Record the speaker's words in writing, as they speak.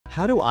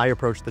How do I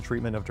approach the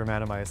treatment of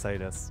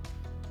dermatomyositis?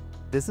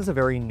 This is a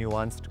very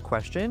nuanced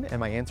question,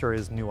 and my answer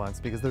is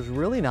nuanced because there's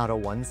really not a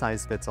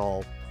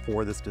one-size-fits-all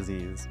for this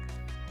disease.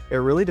 It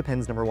really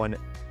depends, number one,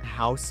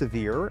 how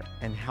severe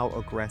and how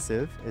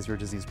aggressive is your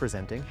disease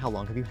presenting? How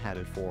long have you had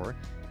it for?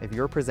 If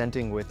you're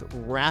presenting with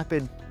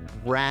rapid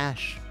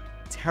rash,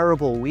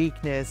 terrible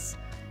weakness,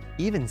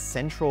 even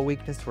central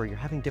weakness where you're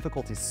having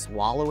difficulty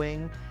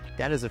swallowing,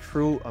 that is a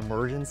true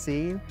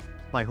emergency.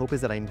 My hope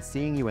is that I'm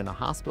seeing you in the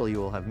hospital. You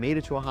will have made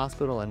it to a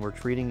hospital and we're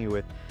treating you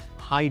with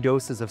high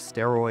doses of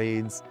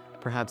steroids,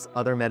 perhaps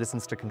other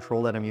medicines to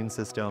control that immune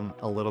system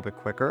a little bit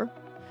quicker.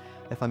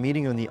 If I'm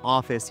meeting you in the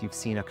office, you've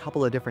seen a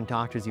couple of different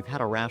doctors, you've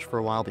had a rash for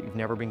a while, but you've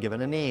never been given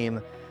a name,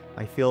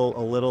 I feel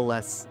a little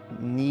less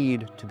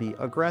need to be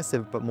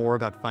aggressive, but more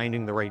about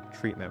finding the right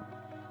treatment.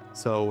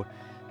 So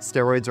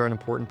steroids are an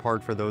important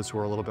part for those who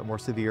are a little bit more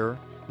severe,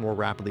 more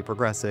rapidly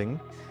progressing.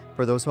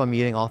 For those who I'm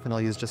meeting, often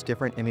I'll use just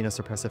different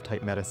immunosuppressive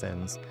type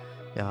medicines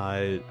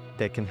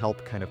that can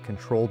help kind of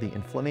control the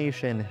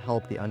inflammation,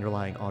 help the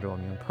underlying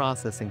autoimmune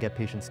process, and get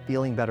patients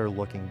feeling better,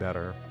 looking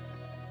better.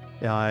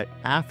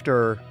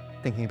 After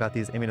thinking about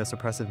these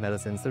immunosuppressive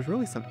medicines, there's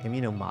really some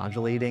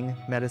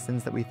immunomodulating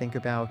medicines that we think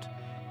about,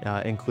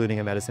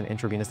 including a medicine,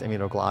 intravenous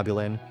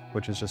immunoglobulin,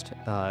 which is just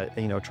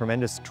a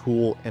tremendous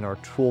tool in our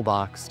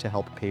toolbox to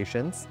help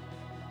patients.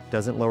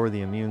 Doesn't lower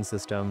the immune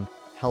system,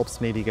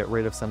 helps maybe get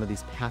rid of some of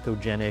these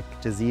pathogenic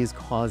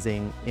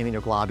disease-causing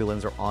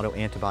immunoglobulins or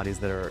autoantibodies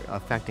that are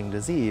affecting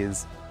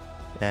disease.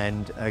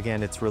 And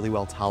again, it's really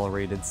well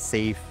tolerated,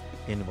 safe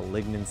in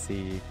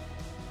malignancy,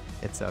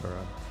 etc.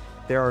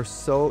 There's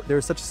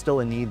such still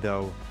a need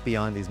though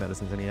beyond these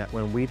medicines. I mean,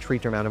 when we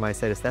treat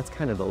dermatomyositis, that's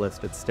kind of the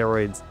list. It's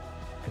steroids,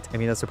 it's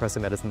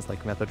immunosuppressive medicines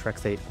like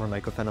methotrexate or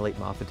mycophenolate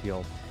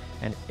mofetil,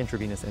 and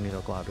intravenous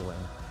immunoglobulin.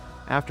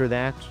 After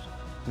that,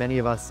 many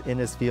of us in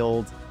this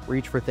field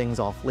reach for things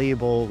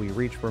off-label. We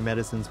reach for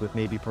medicines with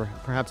maybe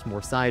perhaps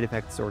more side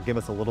effects or give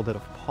us a little bit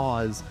of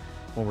pause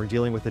when we're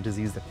dealing with a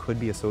disease that could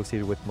be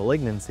associated with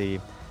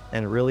malignancy,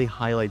 and it really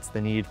highlights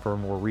the need for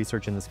more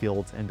research in this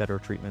field and better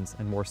treatments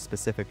and more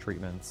specific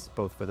treatments,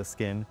 both for the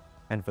skin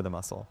and for the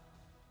muscle.